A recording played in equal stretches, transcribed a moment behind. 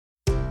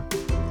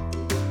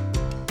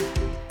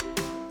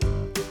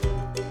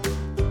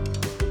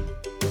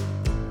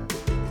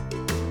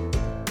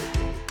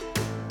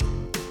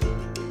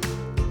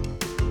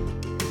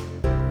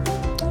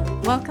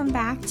Welcome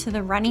back to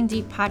the Running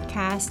Deep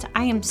podcast.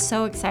 I am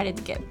so excited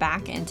to get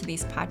back into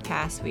these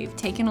podcasts. We've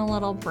taken a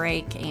little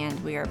break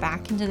and we are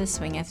back into the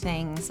swing of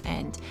things,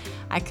 and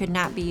I could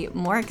not be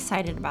more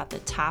excited about the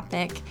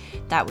topic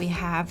that we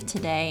have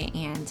today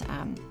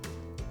and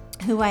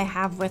who I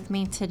have with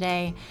me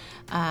today.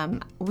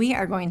 We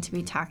are going to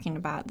be talking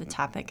about the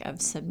topic of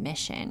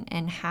submission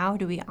and how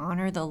do we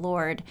honor the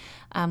Lord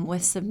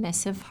with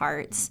submissive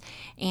hearts.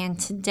 And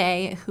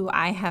today, who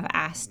I have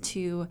asked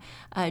to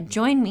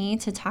join me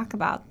to talk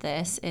about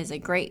this is a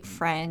great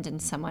friend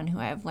and someone who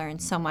I've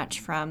learned so much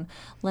from,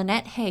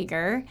 Lynette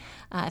Hager.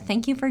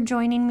 Thank you for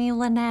joining me,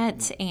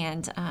 Lynette,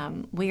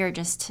 and we are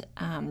just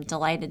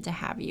delighted to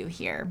have you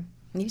here.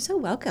 You're so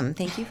welcome.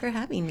 Thank you for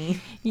having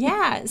me.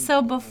 Yeah.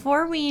 So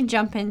before we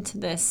jump into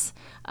this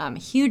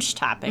huge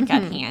topic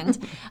at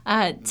hand,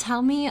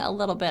 tell me a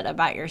little bit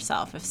about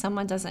yourself. If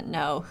someone doesn't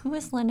know, who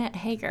is Lynette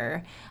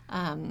Hager?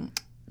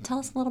 Tell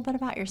us a little bit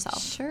about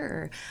yourself.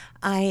 Sure.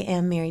 I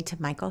am married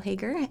to Michael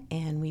Hager,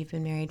 and we've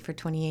been married for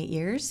 28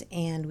 years,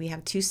 and we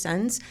have two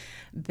sons,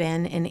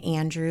 Ben and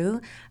Andrew.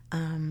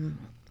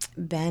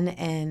 Ben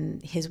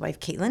and his wife,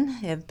 Caitlin,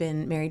 have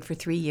been married for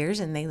 3 years,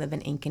 and they live in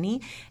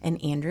Ankeny.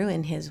 And Andrew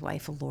and his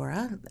wife,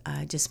 Laura,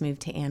 just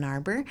moved to Ann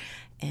Arbor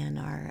and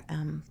are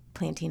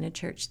planting a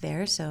church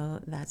there, so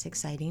that's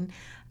exciting.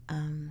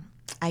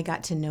 I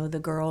got to know the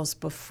girls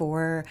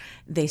before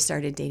they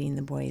started dating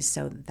the boys,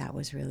 so that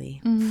was really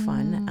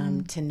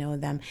fun to know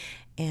them.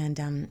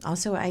 And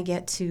also I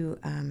get to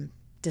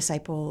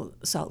disciple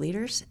salt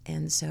leaders,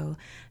 and so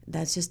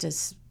that's just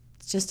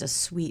a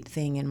sweet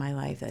thing in my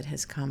life that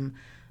has come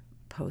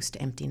post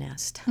empty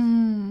nest.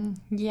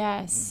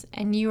 Yes,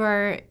 and you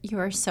are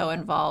so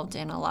involved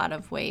in a lot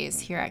of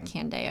ways here at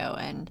Candeo,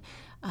 and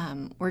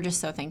we're just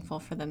so thankful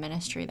for the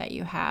ministry that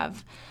you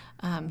have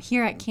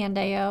here at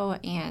Candeo,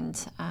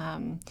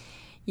 and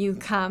you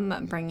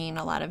come bringing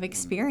a lot of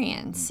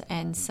experience,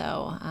 and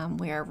so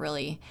we are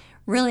really,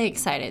 really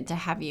excited to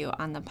have you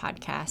on the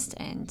podcast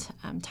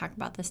and talk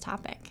about this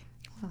topic.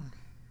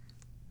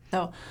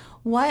 So,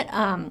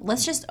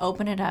 let's just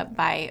open it up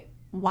by,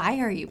 why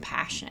are you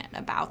passionate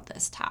about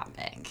this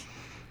topic?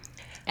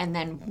 And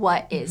then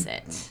what is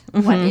it?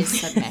 What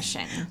is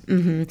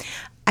submission?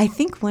 I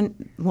think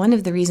one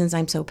of the reasons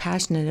I'm so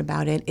passionate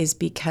about it is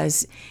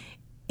because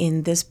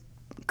in this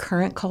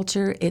current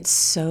culture, it's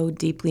so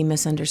deeply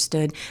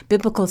misunderstood.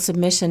 Biblical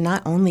submission,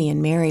 not only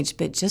in marriage,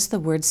 but just the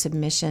word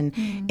submission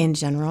in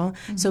general.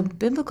 So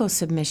biblical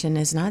submission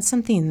is not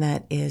something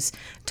that is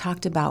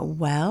talked about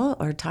well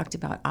or talked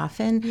about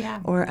often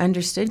or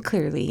understood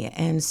clearly.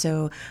 And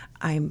so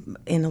I'm,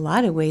 in a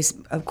lot of ways,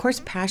 of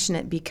course,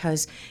 passionate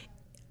because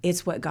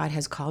it's what God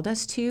has called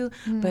us to,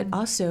 but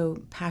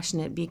also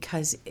passionate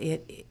because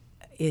it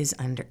is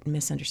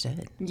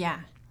misunderstood.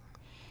 Yeah.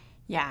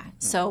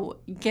 So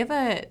give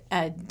a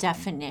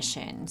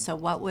definition. So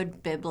what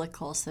would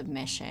biblical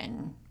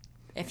submission,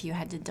 if you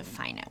had to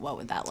define it, what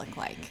would that look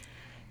like?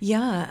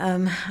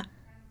 Yeah,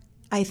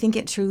 I think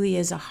it truly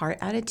is a heart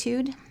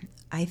attitude.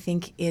 I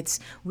think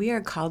we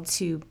are called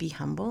to be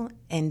humble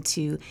and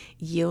to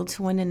yield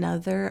to one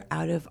another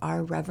out of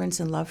our reverence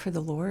and love for the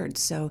Lord.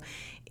 So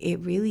it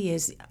really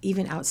is,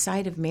 even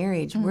outside of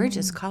marriage, we're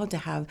just called to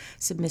have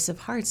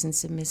submissive hearts and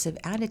submissive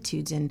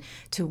attitudes and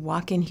to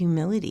walk in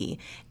humility.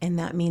 And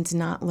that means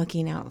not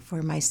looking out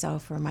for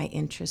myself or my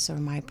interests or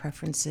my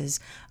preferences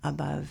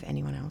above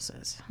anyone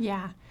else's.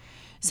 Yeah.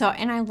 So,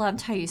 and I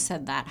loved how you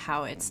said that,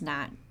 how it's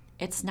not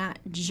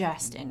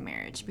just in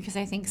marriage, because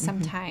I think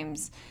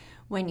sometimes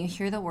when you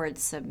hear the word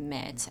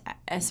submit,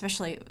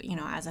 especially,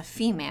 as a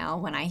female,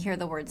 when I hear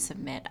the word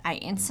submit, I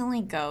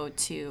instantly go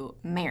to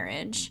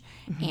marriage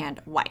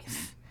and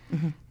wife.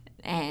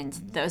 And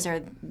those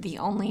are the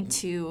only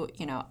two,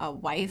 a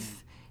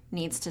wife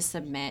needs to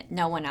submit,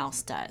 no one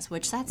else does,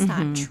 which that's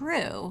not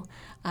true.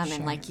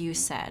 And like you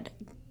said,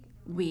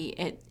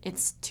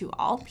 it's to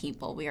all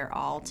people. We are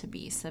all to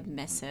be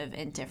submissive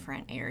in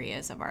different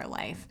areas of our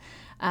life.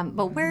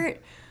 But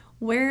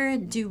where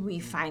do we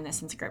find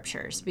this in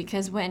scriptures?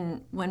 Because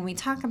when we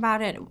talk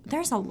about it,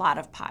 there's a lot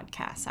of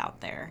podcasts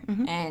out there,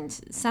 and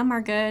some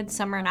are good,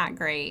 some are not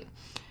great.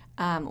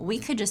 We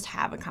could just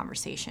have a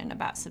conversation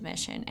about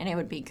submission, and it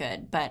would be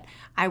good. But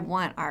I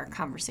want our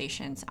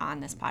conversations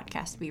on this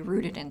podcast to be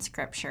rooted in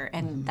scripture,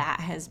 and that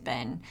has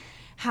been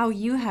how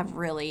you have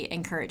really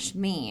encouraged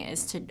me,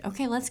 is to,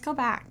 okay, let's go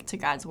back to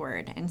God's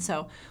word. And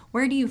so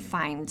where do you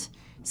find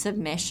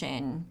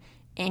submission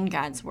in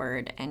God's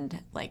word,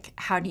 and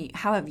how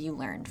have you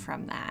learned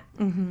from that?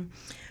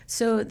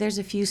 So there's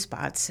a few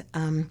spots.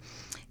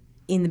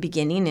 In the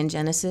beginning, in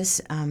Genesis,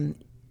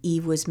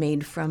 Eve was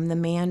made from the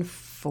man,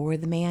 for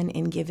the man,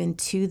 and given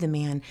to the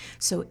man.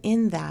 So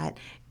in that,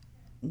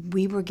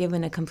 we were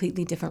given a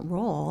completely different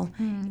role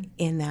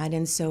in that.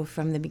 And so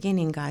from the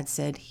beginning, God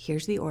said,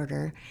 here's the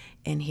order,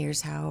 and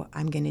here's how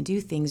I'm going to do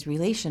things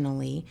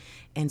relationally.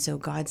 And so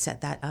God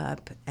set that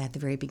up at the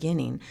very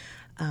beginning.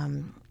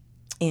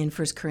 in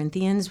 1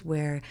 Corinthians,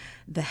 where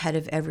the head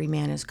of every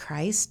man is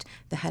Christ,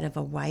 the head of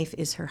a wife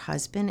is her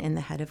husband, and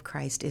the head of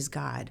Christ is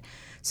God.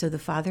 So the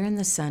Father and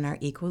the Son are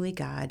equally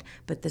God,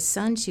 but the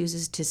Son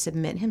chooses to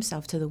submit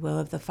himself to the will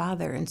of the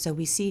Father. And so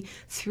we see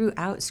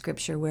throughout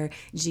Scripture where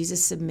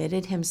Jesus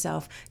submitted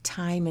himself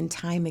time and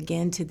time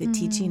again to the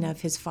teaching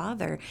of his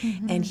Father.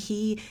 And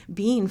he,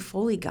 being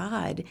fully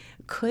God,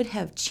 could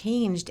have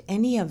changed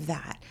any of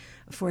that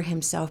for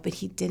himself, but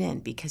he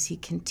didn't, because he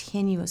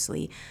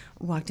continuously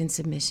walked in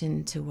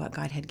submission to what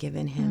God had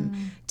given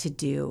him to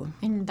do.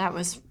 And that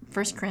was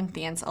 1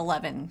 Corinthians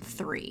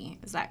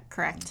 11:3. Is that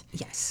correct?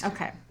 Yes.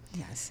 Okay.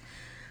 Yes.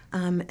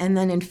 And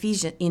then in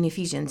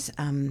Ephesians,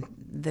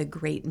 the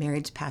great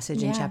marriage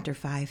passage in chapter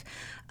 5,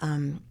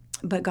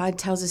 but God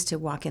tells us to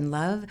walk in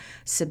love,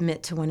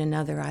 submit to one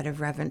another out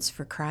of reverence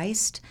for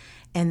Christ.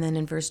 And then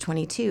in verse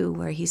 22,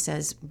 where he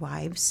says,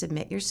 wives,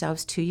 submit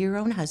yourselves to your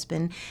own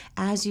husband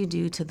as you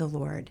do to the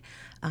Lord.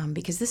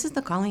 Because this is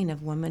the calling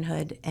of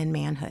womanhood and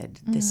manhood.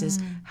 This is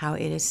how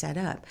it is set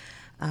up.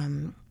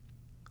 And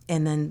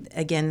then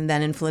again,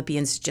 then in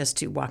Philippians, just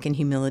to walk in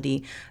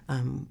humility,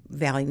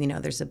 valuing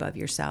others above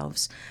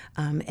yourselves.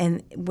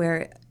 And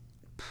where,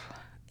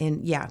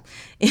 in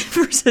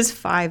verses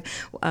 5,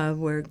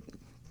 where,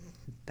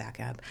 back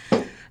up,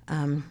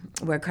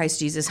 where Christ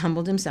Jesus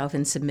humbled himself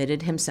and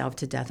submitted himself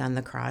to death on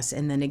the cross.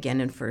 And then again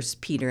in 1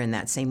 Peter, in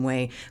that same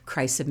way,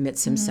 Christ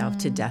submits himself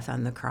to death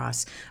on the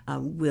cross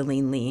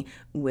willingly,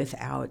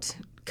 without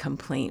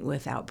complaint,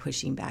 without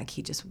pushing back.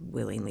 He just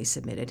willingly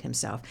submitted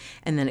himself.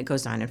 And then it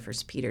goes on in 1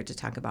 Peter to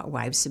talk about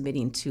wives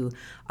submitting to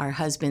our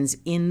husbands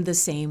in the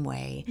same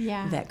way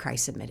that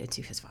Christ submitted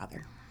to his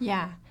Father.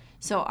 Yeah.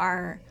 So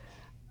our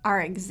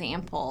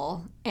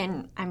example,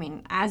 and I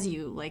mean, as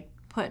you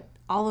put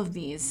all of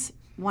these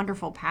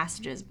wonderful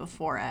passages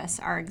before us,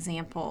 our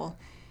example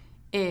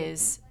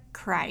is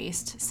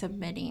Christ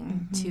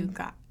submitting to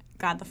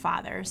God the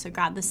Father. So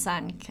God the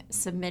Son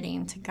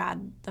submitting to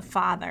God the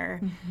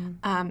Father,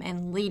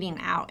 and leading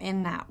out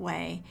in that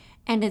way.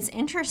 And it's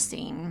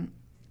interesting,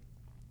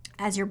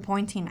 as you're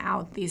pointing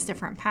out these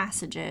different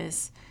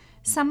passages,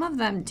 some of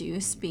them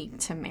do speak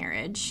to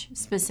marriage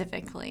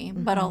specifically,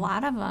 but a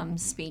lot of them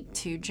speak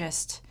to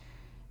just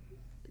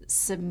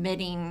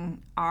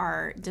submitting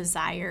our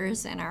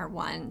desires and our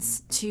wants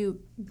to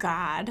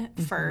God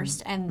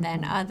first, and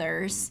then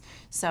others.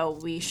 So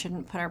we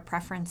shouldn't put our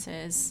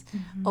preferences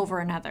over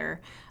another,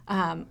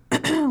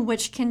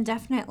 which can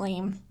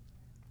definitely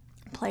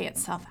play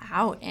itself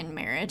out in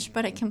marriage,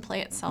 but it can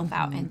play itself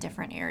out in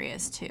different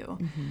areas too.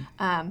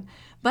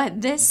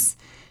 But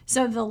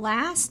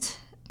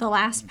the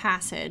last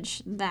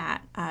passage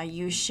that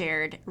you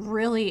shared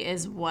really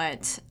is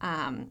what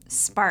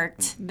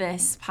sparked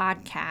this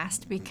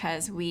podcast,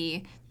 because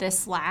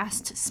this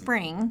last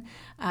spring,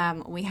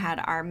 we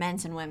had our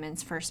men's and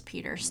women's 1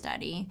 Peter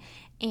study,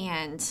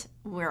 and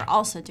we're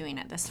also doing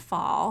it this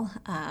fall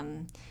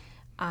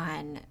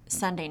on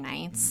Sunday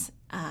nights,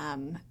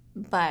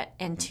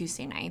 and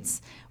Tuesday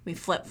nights. We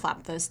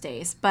flip-flop those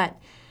days. But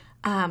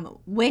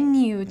when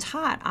you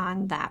taught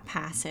on that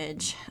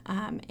passage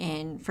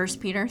in 1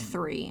 Peter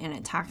 3, and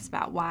it talks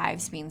about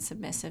wives being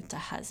submissive to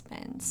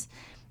husbands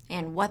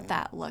and what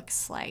that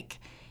looks like,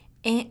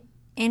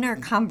 in our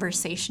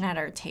conversation at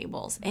our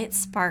tables, it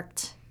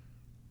sparked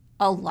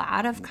a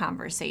lot of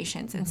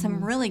conversations and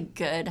some really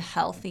good,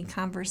 healthy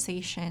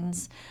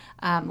conversations.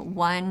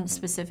 One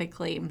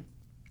specifically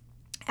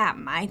at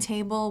my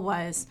table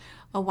was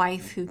a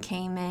wife who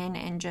came in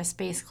and just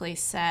basically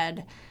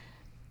said,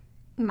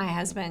 my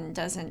husband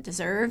doesn't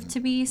deserve to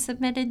be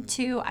submitted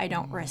to. I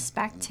don't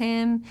respect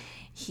him.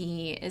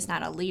 He is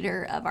not a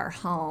leader of our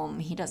home.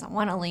 He doesn't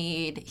want to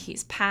lead.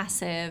 He's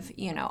passive,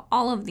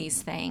 all of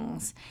these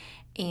things.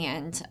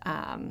 And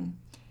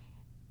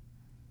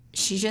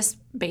she just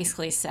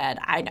basically said,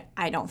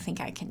 I don't think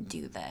I can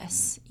do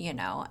this,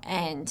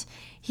 And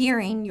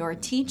hearing your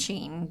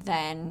teaching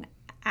then,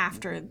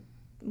 after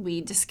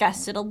we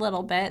discussed it a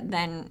little bit,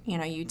 then,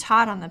 you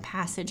taught on the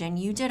passage, and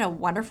you did a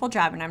wonderful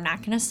job, and I'm not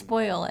going to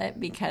spoil it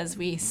because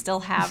we still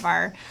have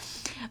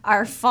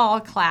our fall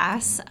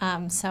class.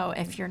 So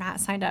if you're not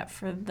signed up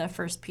for the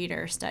 1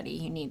 Peter study,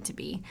 you need to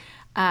be.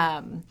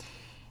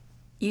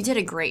 You did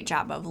a great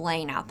job of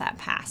laying out that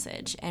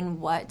passage.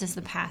 And what does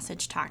the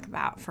passage talk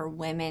about for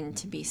women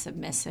to be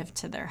submissive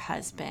to their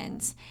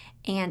husbands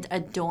and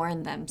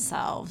adorn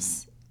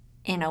themselves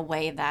in a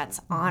way that's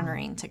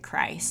honoring to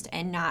Christ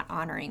and not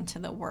honoring to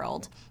the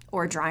world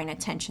or drawing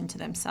attention to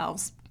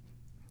themselves.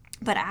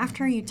 But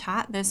after you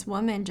taught this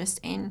woman just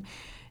in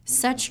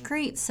such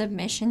great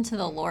submission to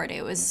the Lord,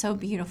 it was so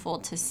beautiful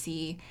to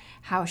see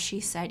how she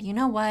said, you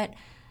know what?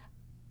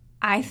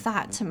 I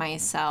thought to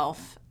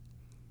myself,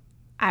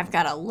 I've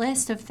got a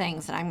list of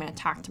things that I'm going to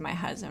talk to my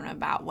husband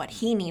about what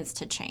he needs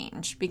to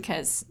change,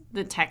 because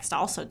the text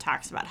also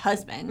talks about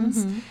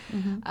husbands,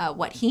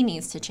 what he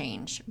needs to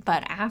change.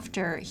 But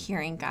after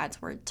hearing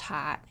God's word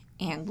taught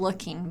and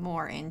looking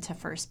more into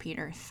 1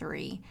 Peter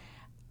 3,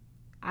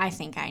 I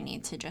think I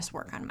need to just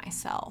work on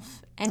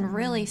myself. And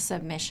really,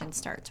 submission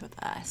starts with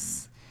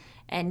us,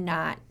 and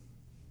not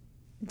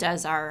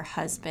does our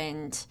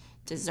husband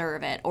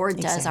deserve it, or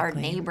does our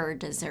Exactly. neighbor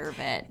deserve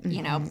it?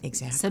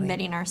 Exactly.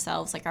 Submitting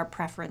ourselves, like our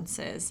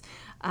preferences.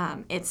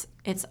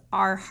 It's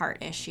our heart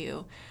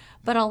issue,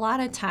 but a lot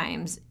of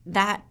times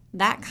that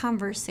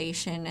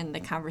conversation and the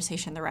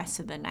conversation the rest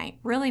of the night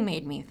really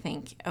made me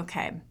think,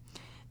 okay,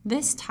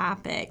 this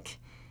topic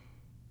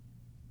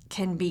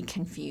can be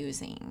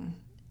confusing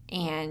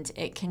and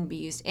it can be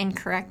used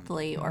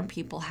incorrectly, or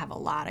people have a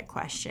lot of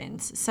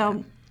questions.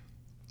 So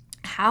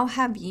how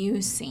have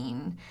you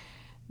seen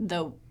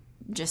the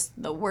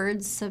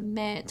word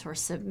submit or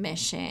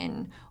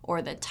submission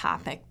or the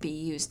topic be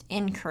used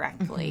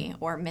incorrectly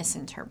or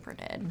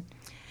misinterpreted?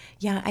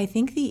 Yeah, I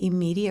think the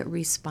immediate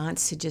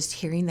response to just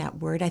hearing that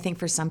word, I think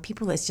for some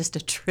people it's just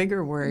a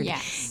trigger word.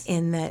 Yes.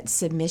 In that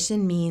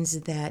submission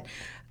means that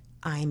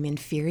I'm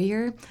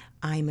inferior,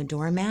 I'm a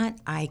doormat,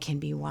 I can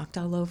be walked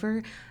all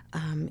over.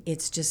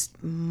 It's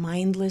just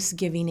mindless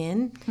giving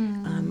in.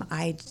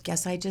 I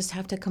guess I just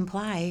have to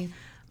comply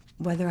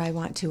whether I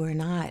want to or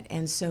not.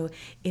 And so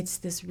it's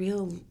this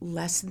real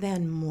less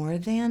than, more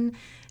than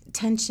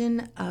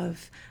tension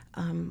of,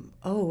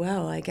 oh,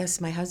 well, I guess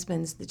my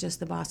husband's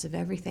just the boss of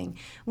everything.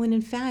 When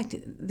in fact,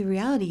 the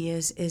reality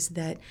is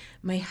that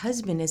my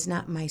husband is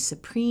not my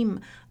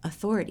supreme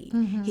authority.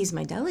 He's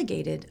my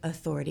delegated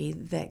authority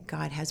that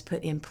God has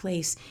put in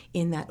place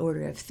in that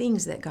order of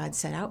things that God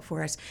set out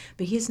for us,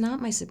 but he's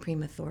not my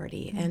supreme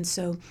authority. And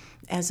so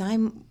as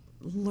I'm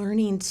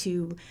learning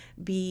to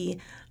be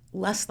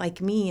less like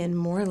me and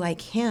more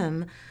like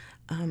him,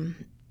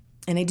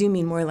 and I do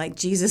mean more like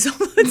Jesus.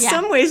 In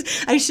some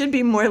ways, I should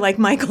be more like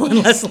Michael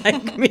and less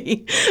like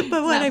me.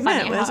 But what I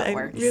meant was I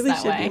really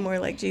should be more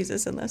like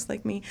Jesus and less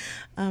like me.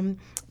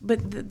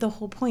 But the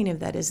whole point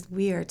of that is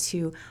we are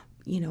to,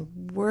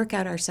 work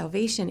out our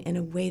salvation in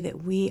a way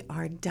that we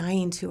are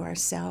dying to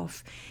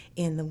ourselves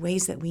in the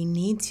ways that we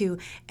need to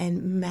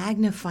and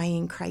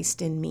magnifying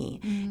Christ in me.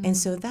 And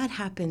so that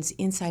happens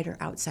inside or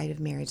outside of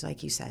marriage,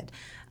 like you said.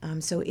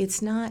 So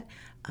it's not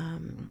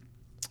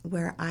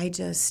where I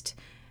just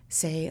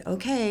say,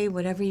 okay,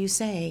 whatever you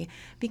say,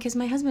 because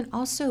my husband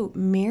also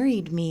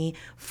married me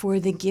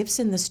for the gifts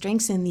and the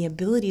strengths and the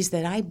abilities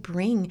that I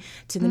bring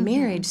to the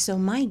marriage. So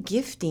my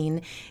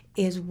gifting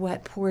is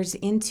what pours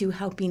into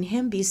helping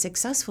him be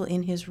successful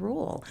in his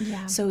role.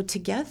 Yeah. So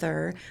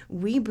together,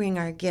 we bring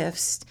our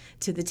gifts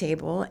to the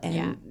table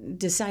and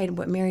decide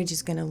what marriage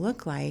is going to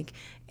look like,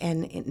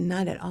 and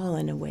not at all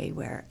in a way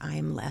where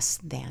I'm less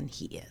than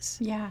he is.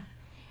 Yeah.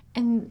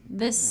 And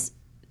this,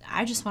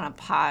 I just want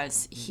to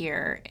pause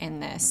here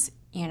in this,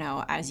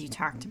 as you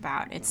talked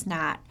about, it's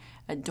not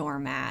a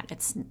doormat.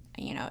 It's,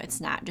 it's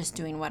not just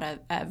doing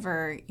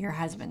whatever your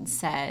husband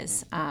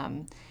says.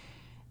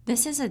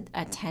 This is a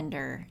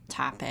tender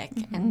topic,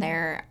 and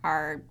there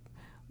are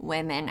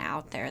women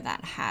out there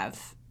that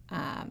have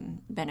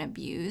been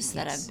abused,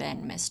 that have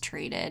been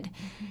mistreated,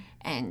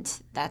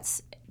 and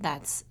that's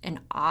an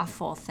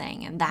awful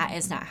thing, and that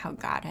is not how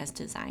God has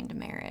designed a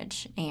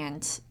marriage.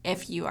 And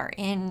if you are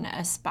in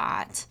a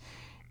spot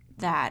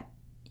that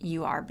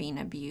you are being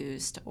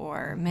abused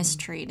or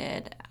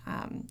mistreated,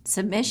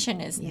 submission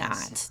is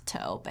not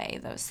to obey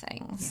those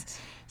things.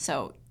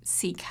 So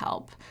seek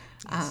help.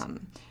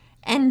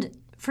 And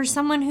for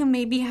someone who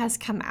maybe has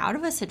come out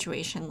of a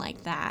situation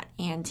like that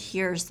and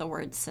hears the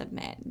word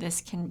submit, this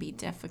can be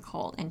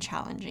difficult and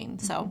challenging.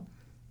 So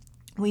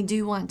we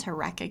do want to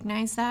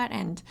recognize that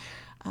and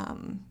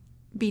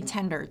be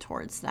tender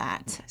towards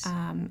that,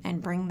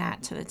 and bring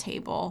that to the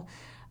table.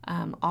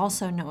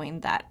 Also knowing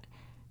that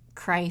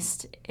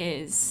Christ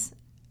is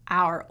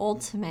our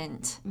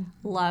ultimate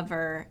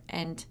lover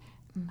and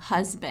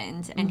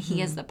husband, and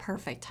he is the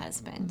perfect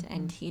husband,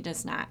 and he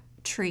does not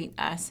treat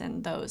us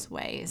in those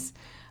ways.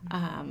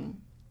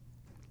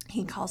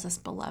 He calls us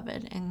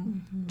beloved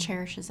and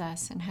cherishes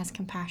us and has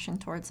compassion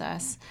towards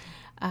us.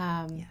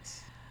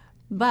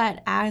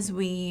 But as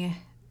we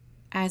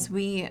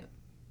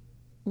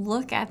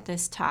look at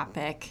this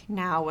topic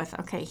now with,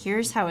 okay,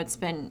 here's how it's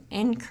been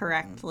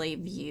incorrectly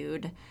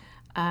viewed.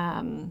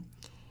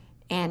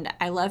 And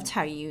I loved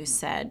how you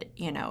said,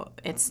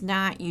 it's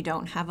not, you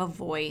don't have a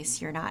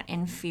voice, you're not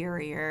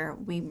inferior.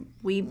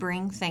 We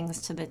bring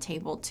things to the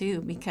table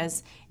too,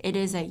 because it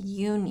is a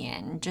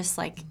union, just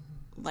like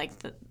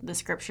the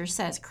scripture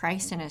says,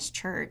 Christ and his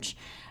church,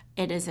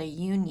 it is a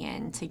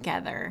union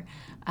together.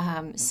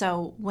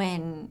 So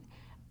when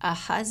a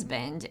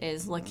husband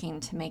is looking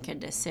to make a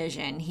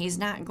decision, he's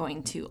not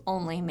going to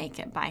only make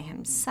it by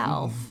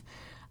himself.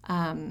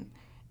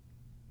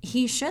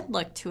 He should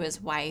look to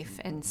his wife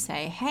and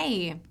say,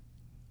 hey,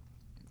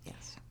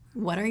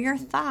 what are your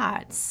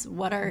thoughts?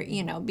 What are,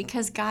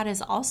 because God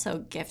has also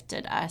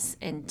gifted us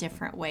in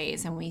different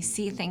ways, and we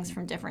see things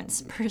from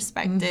different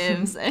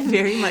perspectives. And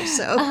very much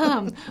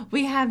so.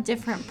 We have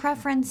different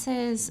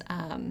preferences.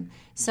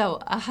 So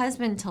a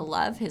husband to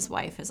love his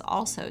wife is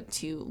also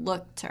to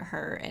look to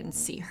her and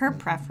see her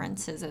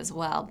preferences as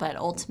well. But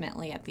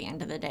ultimately, at the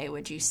end of the day,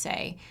 would you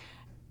say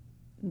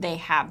they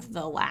have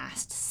the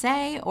last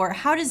say? Or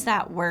how does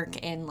that work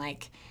in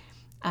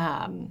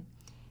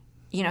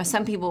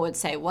some people would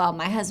say, well,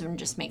 my husband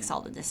just makes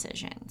all the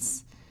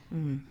decisions.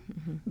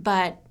 Mm-hmm.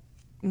 But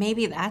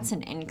maybe that's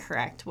an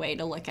incorrect way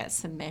to look at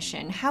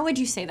submission. How would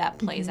you say that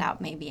plays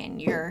out maybe in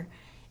your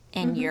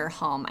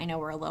home? I know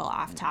we're a little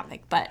off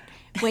topic, but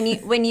when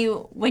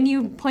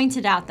you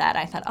pointed out that,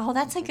 I thought, oh,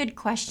 that's a good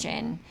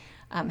question.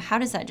 How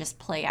does that just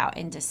play out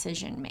in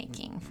decision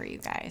making for you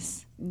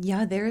guys?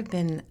 Yeah, there have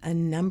been a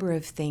number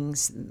of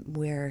things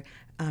where,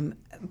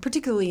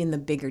 particularly in the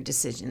bigger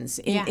decisions,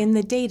 in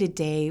the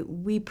day-to-day,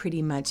 we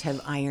pretty much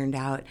have ironed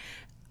out,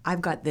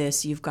 I've got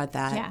this, you've got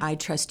that, Yeah. I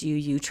trust you,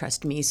 you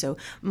trust me. So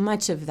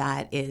much of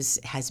that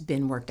has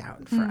been worked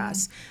out for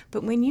us.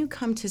 But when you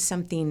come to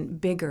something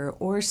bigger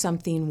or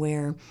something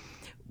where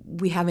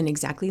we haven't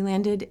exactly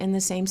landed in the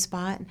same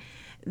spot,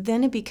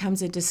 then it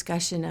becomes a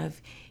discussion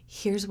of,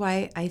 here's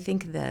why I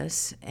think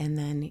this, and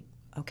then,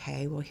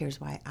 okay, well,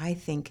 here's why I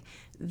think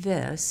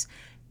this.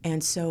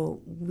 And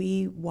so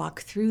we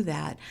walk through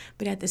that.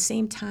 But at the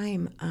same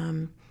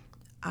time,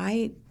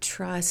 I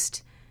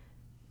trust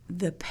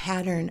the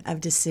pattern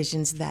of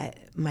decisions that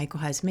Michael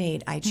has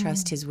made. I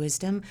trust his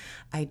wisdom.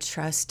 I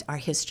trust our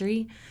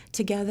history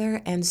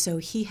together. And so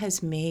he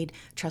has made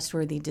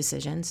trustworthy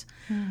decisions.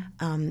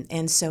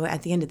 And so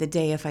at the end of the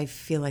day, if I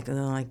feel like,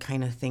 oh, I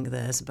kind of think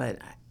this, but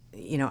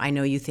I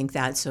know you think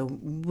that, so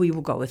we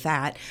will go with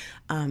that.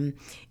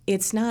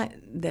 It's not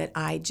that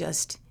I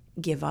just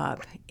give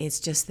up. It's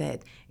just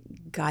that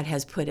God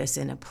has put us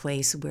in a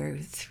place where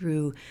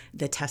through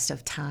the test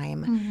of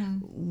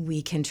time,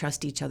 we can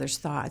trust each other's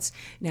thoughts.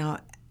 Now,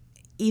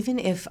 even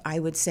if I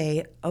would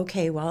say,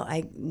 okay, well,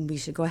 we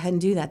should go ahead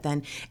and do that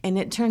then, and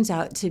it turns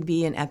out to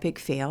be an epic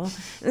fail,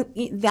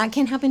 that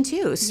can happen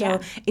too. So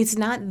it's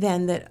not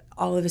then that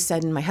all of a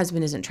sudden my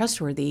husband isn't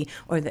trustworthy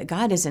or that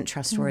God isn't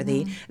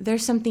trustworthy.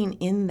 There's something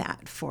in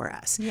that for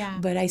us. Yeah.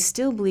 But I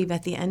still believe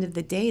at the end of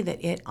the day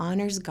that it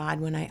honors God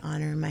when I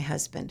honor my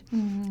husband.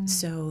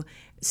 So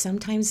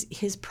sometimes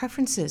his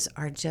preferences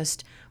are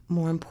just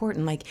more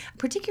important, like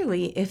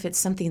particularly if it's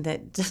something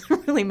that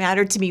doesn't really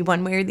matter to me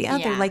one way or the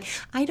other. Yeah. Like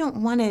I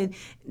don't want to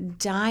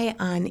die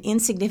on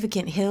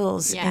insignificant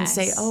hills and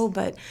say, Yes. oh,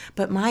 but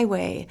my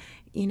way.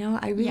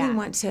 I really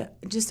want to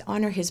just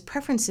honor his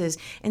preferences.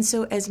 And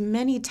so as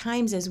many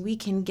times as we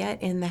can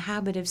get in the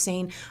habit of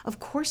saying, of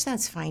course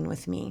that's fine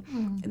with me,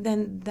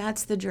 then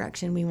that's the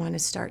direction we want to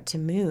start to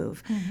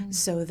move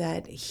so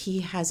that he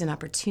has an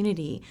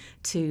opportunity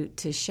to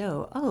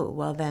show, oh,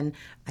 well then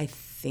I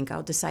think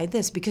I'll decide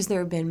this, because there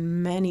have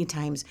been many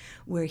times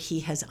where he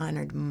has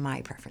honored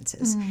my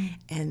preferences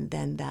and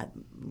then that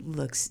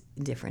looks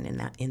different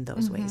in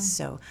those ways.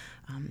 So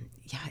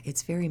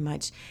it's very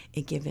much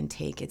a give and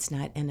take. It's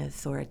not an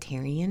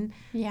authoritarian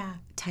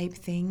type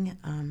thing.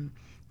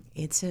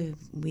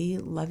 We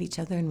love each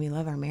other and we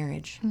love our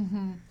marriage.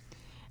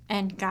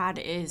 And God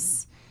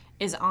is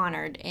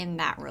honored in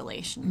that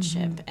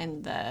relationship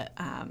and the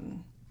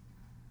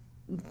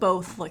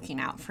both looking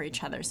out for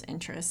each other's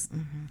interests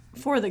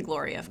for the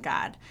glory of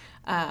God.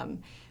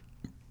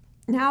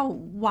 Now,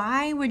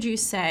 why would you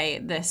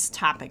say this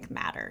topic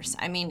matters?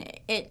 I mean,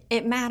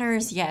 it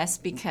matters, yes,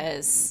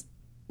 because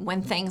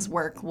when things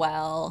work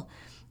well,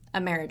 a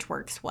marriage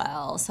works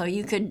well. So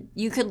you could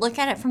look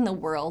at it from the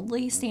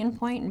worldly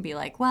standpoint and be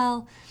like,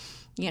 well,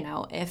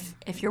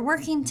 if you're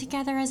working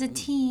together as a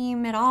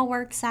team, it all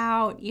works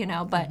out,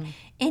 but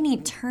in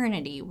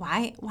eternity,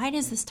 why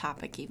does this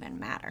topic even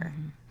matter?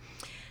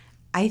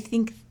 I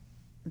think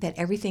that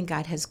everything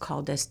God has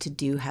called us to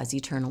do has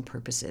eternal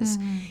purposes.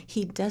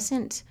 He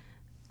doesn't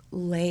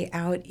lay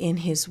out in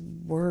his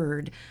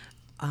word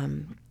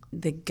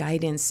the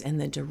guidance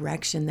and the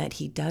direction that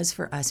he does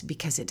for us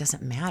because it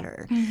doesn't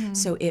matter.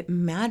 So it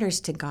matters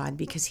to God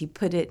because he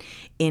put it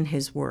in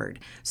his word.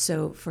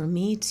 So for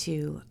me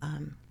to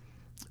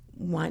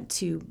want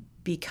to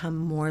become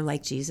more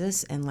like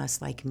Jesus and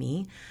less like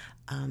me,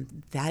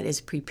 that is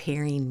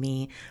preparing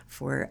me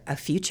for a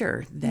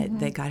future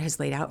that God has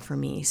laid out for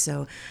me.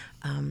 So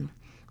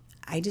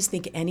I just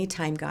think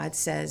anytime God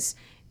says,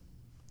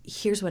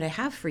 here's what I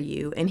have for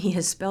you, and he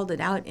has spelled it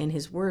out in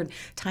his word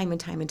time and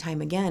time and time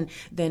again,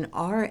 then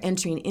our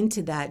entering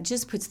into that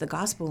just puts the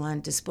gospel on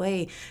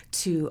display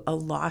to a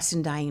lost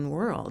and dying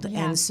world.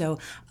 And so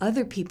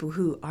other people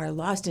who are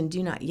lost and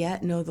do not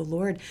yet know the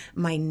Lord,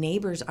 my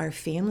neighbors, our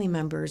family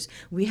members,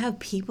 we have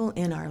people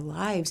in our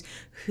lives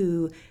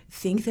who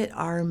think that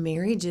our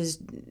marriage is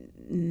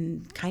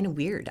kind of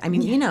weird. I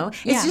mean,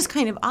 it's just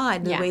kind of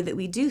odd the way that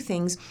we do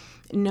things,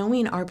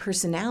 knowing our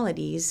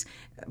personalities,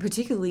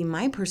 particularly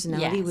my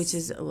personality, which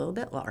is a little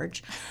bit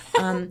large.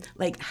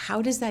 Like,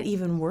 how does that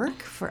even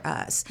work for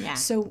us?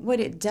 So what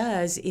it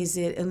does is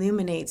it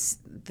illuminates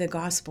the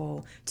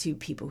gospel to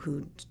people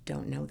who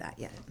don't know that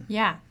yet.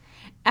 Yeah.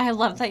 I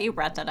love that you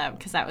brought that up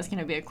because that was going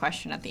to be a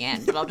question at the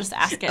end, but I'll just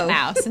ask it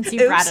now since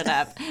you brought it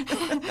up.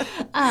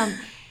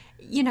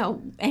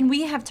 And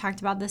we have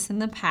talked about this in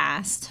the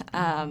past,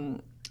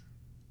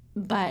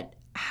 but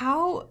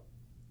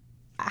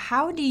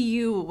how do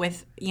you,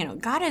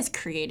 God has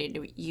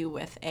created you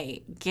with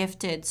a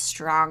gifted,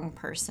 strong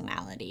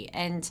personality,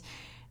 and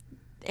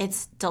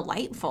it's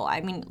delightful.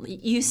 I mean,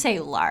 you say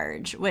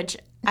large, which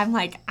I'm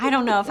like, I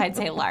don't know if I'd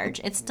say large.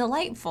 It's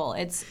delightful.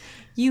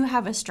 You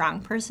have a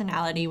strong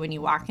personality when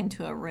you walk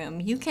into a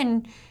room. You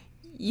can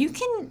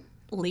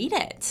lead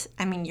it.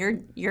 I mean,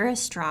 you're a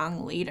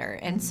strong leader.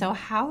 And so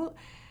how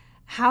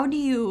do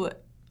you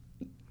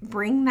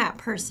bring that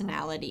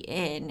personality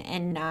in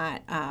and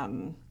not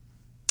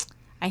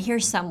I hear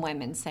some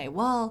women say,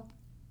 well,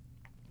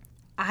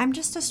 I'm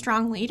just a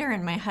strong leader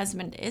and my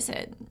husband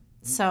isn't.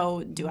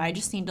 So do I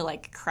just need to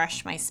like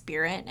crush my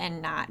spirit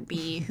and not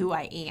be who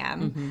I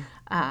am?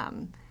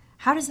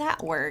 How does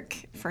that work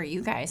for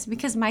you guys?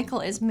 Because Michael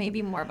is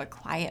maybe more of a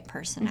quiet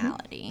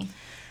personality.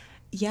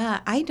 Yeah,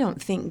 I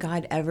don't think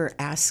God ever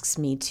asks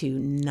me to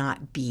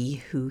not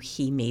be who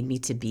he made me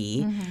to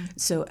be.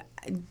 So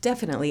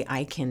definitely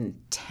I can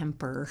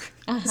temper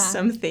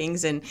some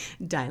things and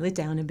dial it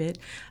down a bit.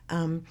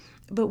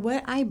 But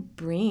what I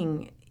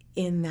bring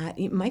in that,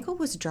 Michael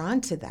was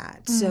drawn to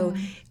that. So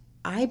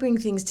I bring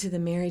things to the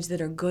marriage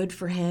that are good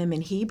for him,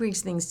 and he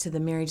brings things to the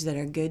marriage that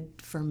are good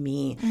for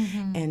me.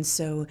 And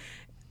so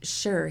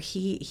sure,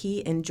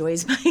 he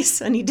enjoys my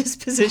sunny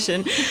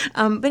disposition.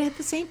 But at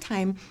the same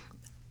time,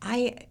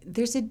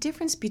 there's a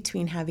difference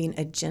between having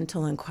a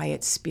gentle and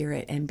quiet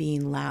spirit and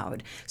being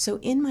loud. So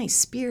in my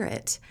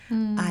spirit,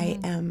 I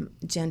am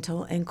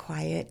gentle and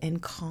quiet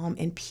and calm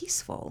and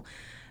peaceful.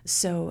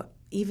 So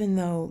even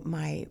though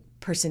my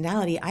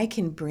personality, I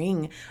can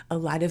bring a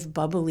lot of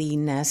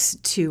bubbliness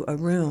to a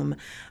room,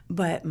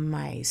 but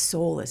my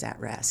soul is at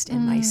rest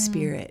and my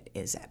spirit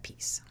is at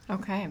peace.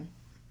 Okay.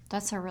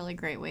 That's a really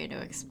great way to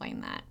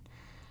explain that.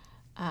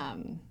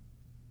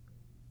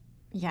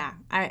 Yeah,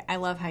 I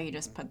love how you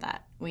just put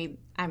that.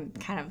 I'm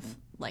kind of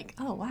like,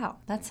 oh, wow,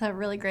 that's a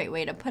really great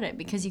way to put it,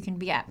 because you can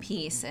be at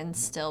peace and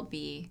still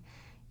be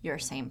your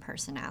same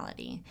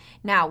personality.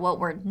 Now, what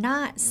we're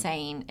not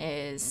saying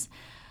is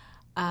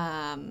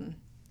there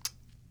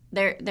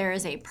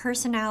is a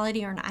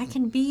personality, or I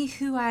can be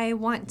who I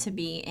want to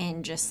be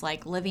in just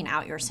like living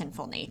out your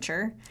sinful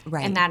nature.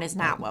 Right. And that is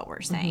not what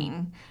we're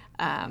saying.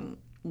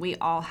 We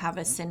all have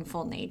a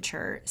sinful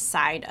nature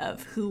side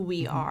of who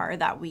we are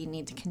that we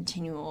need to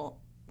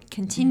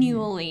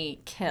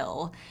continually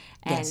kill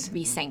and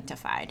be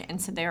sanctified.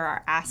 And so there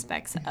are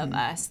aspects of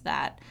us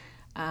that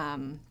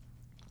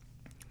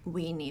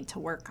we need to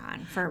work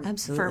on.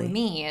 For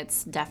me,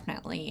 it's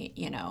definitely,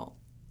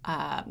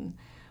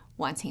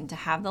 wanting to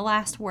have the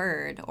last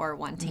word or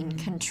wanting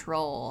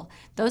control.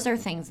 Those are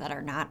things that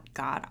are not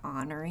God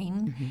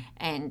honoring.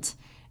 And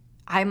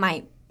I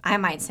might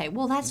say,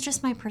 well, that's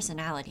just my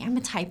personality. I'm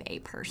a type A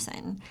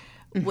person,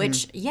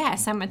 which,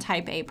 yes, I'm a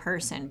type A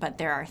person, but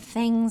there are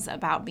things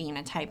about being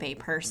a type A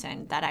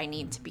person that I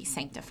need to be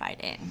sanctified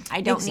in.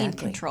 I don't need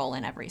control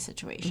in every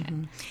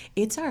situation.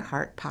 It's our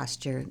heart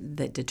posture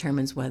that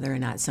determines whether or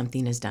not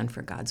something is done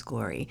for God's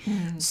glory.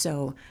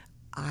 So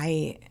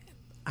I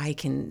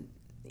can,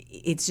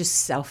 it's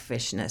just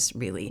selfishness,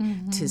 really,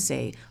 to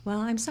say, well,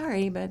 I'm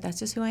sorry, but that's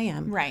just who I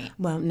am. Right.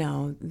 Well,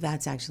 no,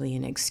 that's actually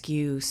an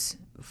excuse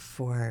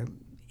for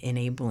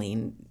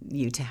enabling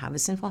you to have a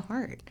sinful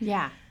heart.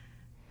 Yeah.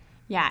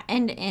 Yeah,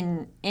 and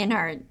in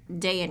our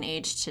day and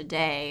age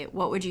today,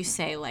 what would you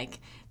say, like,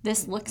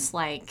 this looks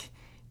like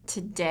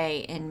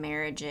today in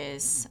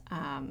marriages?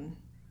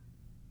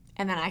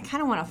 And then I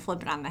kind of want to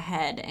flip it on the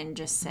head and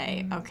just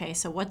say, okay,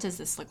 so what does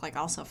this look like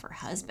also for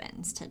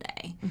husbands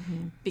today?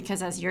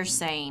 Because as you're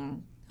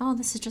saying, oh,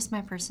 this is just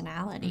my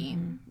personality,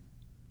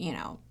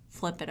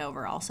 flip it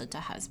over also to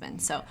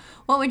husbands. So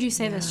what would you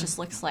say this just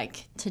looks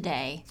like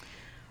today?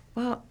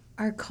 Well,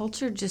 our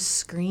culture just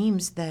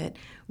screams that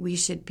we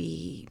should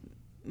be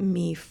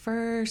me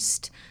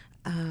first,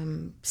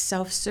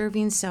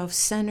 self-serving,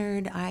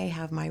 self-centered. I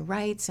have my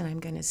rights and I'm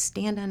going to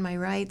stand on my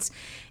rights.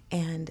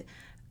 And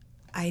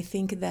I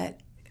think that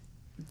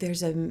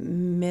there's a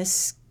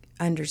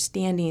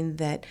misunderstanding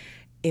that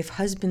if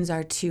husbands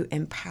are to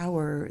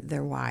empower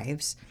their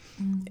wives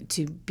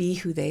to be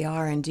who they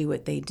are and do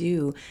what they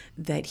do,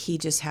 that he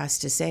just has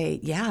to say,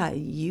 yeah,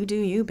 you do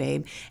you,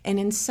 babe. And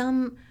in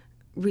some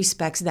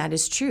respects, that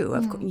is true.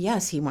 Of course,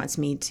 yes, he wants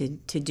me to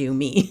do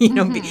me,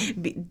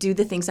 do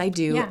the things I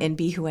do and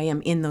be who I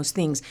am in those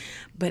things.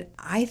 But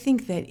I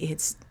think that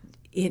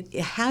it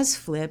has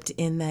flipped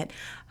in that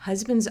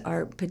husbands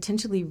are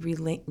potentially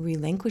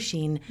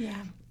relinquishing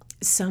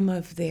some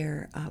of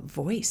their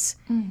voice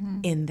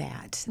in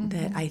that.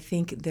 That I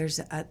think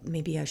there's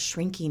maybe a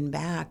shrinking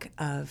back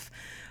of,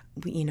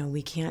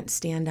 we can't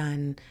stand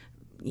on,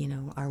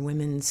 our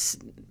women's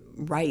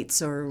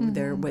rights or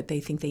what they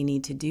think they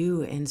need to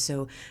do. And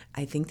so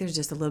I think there's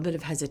just a little bit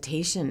of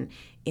hesitation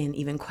in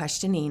even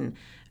questioning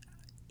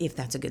if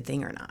that's a good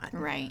thing or not.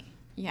 Right.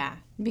 Yeah.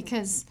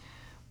 Because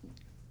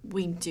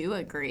we do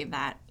agree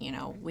that,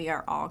 we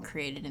are all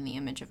created in the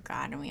image of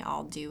God and we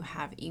all do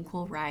have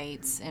equal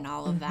rights and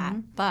all of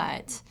that.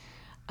 But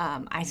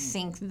I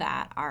think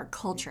that our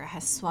culture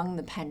has swung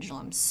the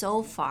pendulum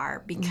so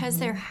far because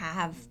there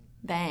have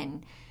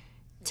been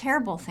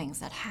terrible things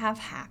that have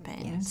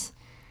happened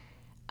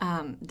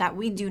that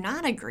we do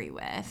not agree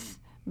with.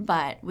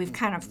 but we've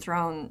kind of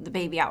thrown the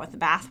baby out with the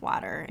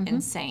bathwater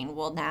and saying,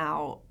 well,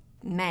 now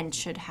men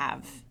should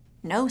have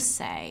no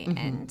say.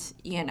 And,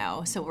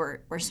 so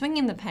we're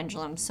swinging the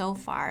pendulum so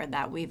far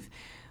that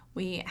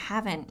we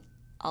haven't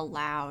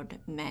allowed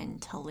men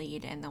to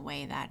lead in the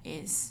way that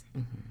is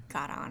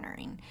God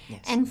honoring.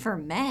 Yes. And for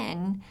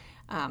men,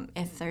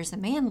 if there's a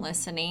man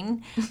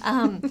listening,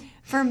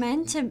 for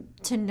men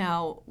to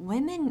know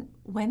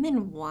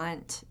women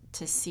want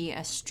to see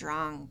a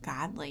strong,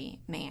 godly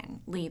man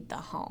lead the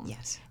home.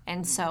 Yes.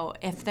 And so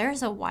if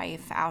there's a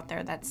wife out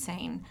there that's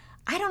saying,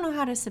 I don't know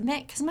how to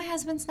submit because my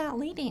husband's not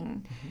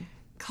leading,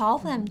 call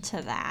them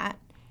to that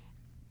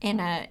in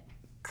a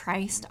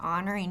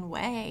Christ-honoring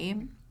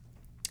way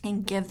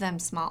and give them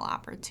small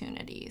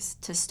opportunities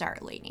to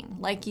start leading.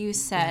 Like you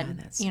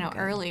said,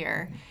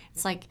 earlier,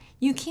 it's like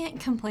you can't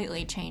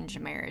completely change a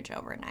marriage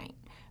overnight,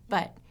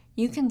 but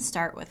you can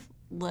start with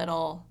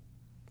little,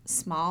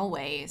 small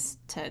ways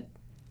to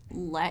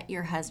let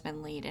your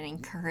husband lead and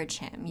encourage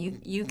him.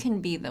 You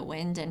can be the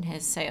wind in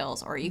his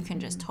sails, or you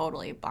can just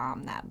totally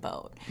bomb that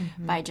boat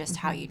by just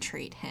how you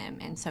treat him.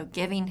 And so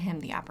giving him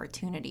the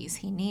opportunities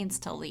he needs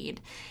to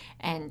lead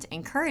and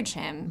encourage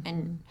him,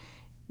 and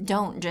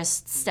don't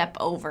just step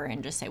over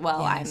and just say,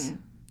 well, Yes.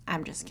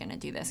 I'm just going to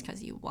do this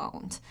because you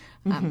won't.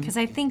 Because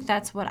I think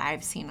that's what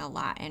I've seen a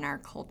lot in our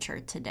culture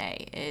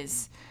today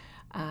is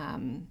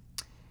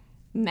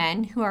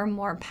men who are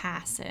more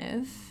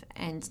passive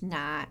and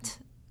not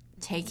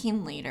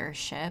taking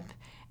leadership,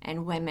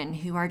 and women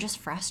who are just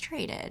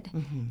frustrated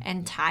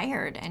and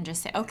tired and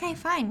just say, okay,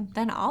 fine,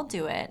 then I'll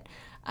do it.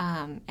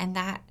 And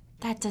that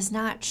does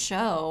not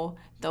show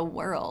the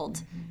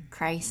world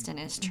Christ and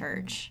his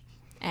church.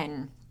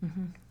 And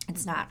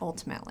it's not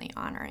ultimately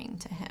honoring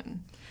to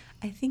him.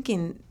 I think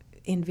in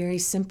very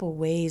simple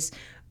ways,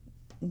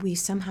 we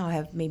somehow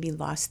have maybe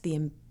lost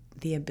the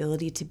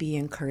ability to be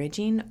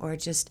encouraging, or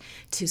just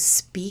to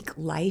speak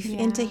life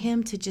into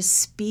him, to just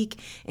speak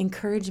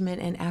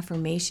encouragement and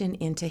affirmation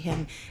into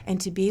him, and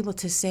to be able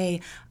to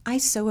say, I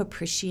so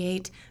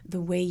appreciate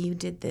the way you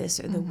did this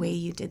or the way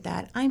you did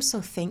that. I'm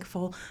so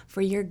thankful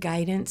for your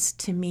guidance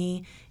to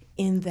me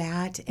in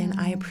that, and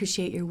I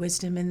appreciate your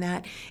wisdom in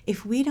that.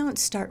 If we don't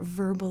start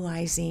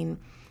verbalizing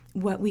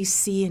what we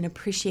see and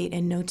appreciate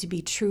and know to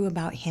be true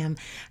about him,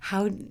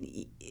 how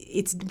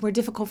it's more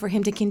difficult for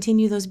him to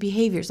continue those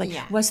behaviors. Like,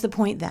 what's the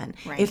point then?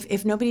 Right.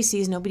 If nobody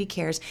sees, nobody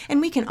cares. And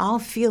we can all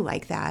feel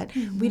like that.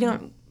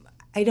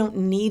 I don't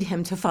need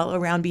him to follow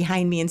around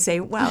behind me and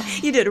say, wow,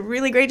 you did a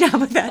really great job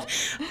with that.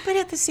 But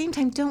at the same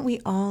time, don't we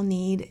all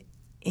need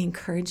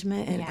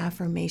encouragement and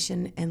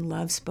affirmation and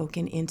love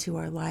spoken into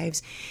our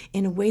lives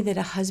in a way that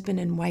a husband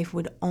and wife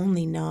would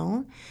only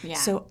know?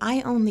 So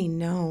I only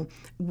know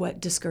what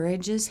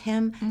discourages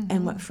him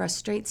and what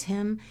frustrates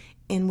him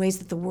in ways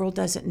that the world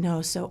doesn't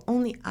know. So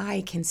only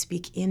I can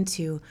speak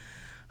into,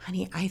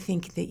 honey, I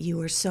think that you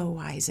were so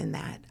wise in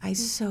that. I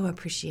so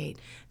appreciate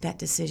that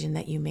decision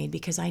that you made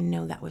because I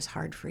know that was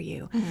hard for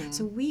you.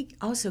 So we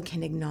also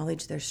can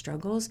acknowledge their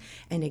struggles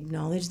and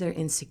acknowledge their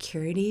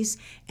insecurities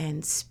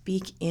and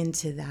speak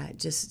into that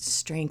just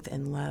strength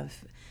and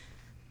love.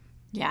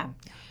 Yeah.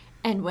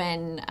 And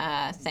when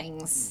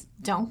things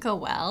don't go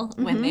well,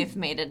 when they've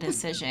made a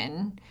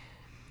decision,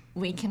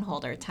 we can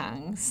hold our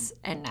tongues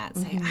and not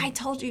say, I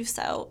told you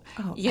so,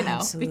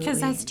 Absolutely. because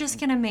that's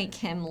just going to make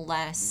him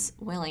less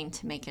willing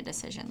to make a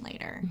decision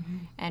later.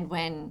 And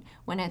when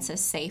it's a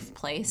safe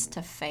place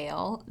to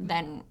fail,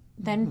 then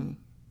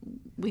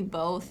we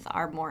both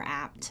are more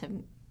apt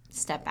to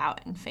step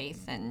out in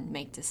faith and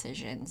make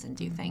decisions and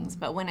do things.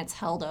 But when it's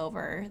held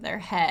over their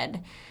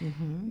head,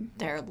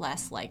 they're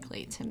less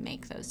likely to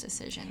make those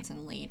decisions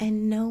and lead.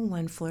 And no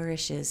one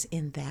flourishes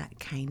in that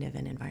kind of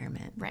an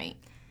environment. Right.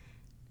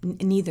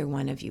 Neither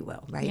one of you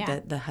will, right? Yeah.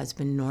 The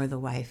husband nor the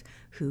wife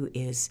who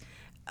is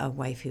a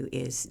wife who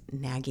is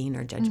nagging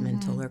or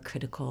judgmental or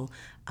critical,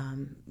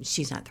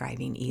 she's not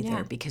thriving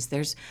either because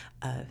there's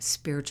a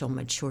spiritual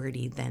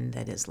maturity then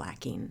that is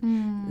lacking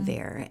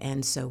there.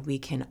 And so we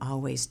can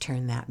always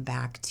turn that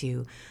back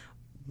to,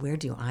 where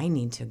do I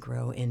need to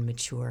grow and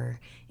mature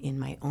in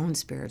my own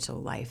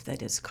spiritual life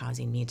that is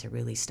causing me to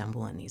really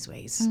stumble in these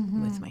ways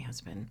with my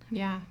husband?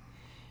 Yeah.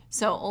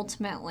 So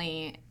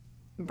ultimately,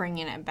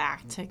 bringing it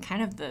back to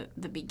kind of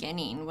the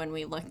beginning when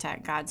we looked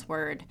at God's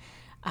word,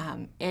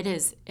 it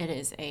is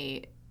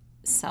a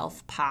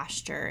self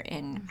posture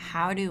in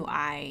how do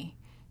I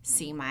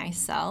see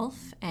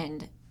myself,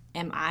 and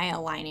am I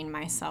aligning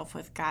myself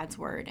with God's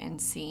word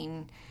and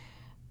seeing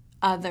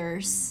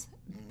others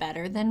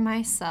better than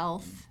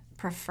myself,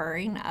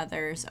 preferring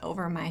others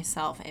over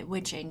myself,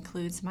 which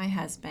includes my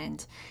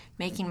husband,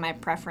 making my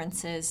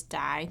preferences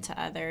die to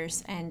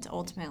others, and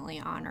ultimately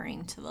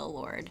honoring to the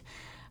Lord.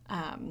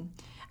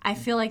 I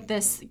feel like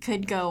this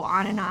could go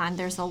on and on.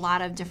 There's a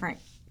lot of different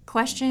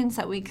questions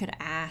that we could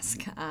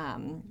ask,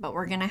 but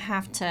we're going to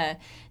have to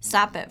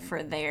stop it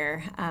for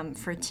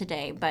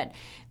today. But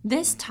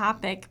this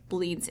topic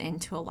bleeds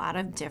into a lot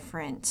of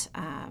different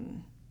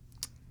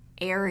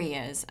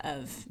areas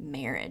of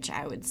marriage,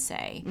 I would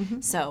say.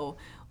 So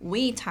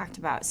we talked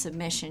about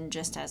submission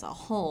just as a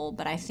whole,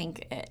 but I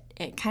think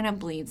it kind of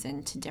bleeds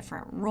into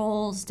different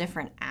roles,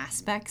 different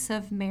aspects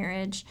of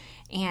marriage.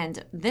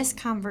 And this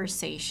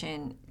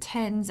conversation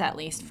tends, at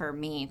least for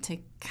me, to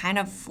kind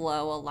of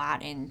flow a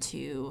lot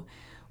into,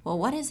 well,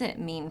 what does it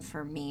mean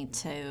for me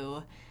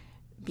to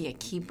be a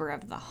keeper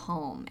of the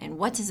home, and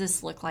what does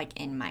this look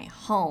like in my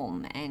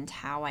home and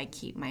how I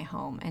keep my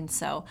home? And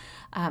so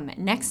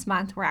next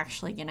month we're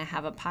actually going to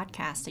have a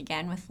podcast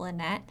again with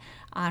Lynette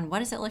on what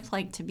does it look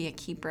like to be a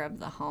keeper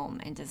of the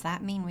home, and does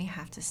that mean we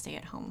have to stay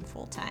at home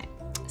full time?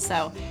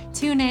 So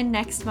tune in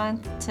next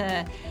month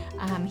to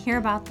hear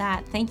about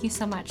that. Thank you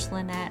so much,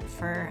 Lynette,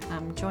 for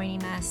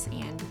joining us,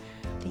 and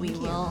we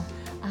will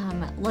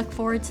look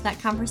forward to that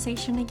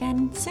conversation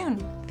again soon.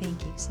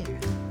 Thank you,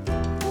 Sarah.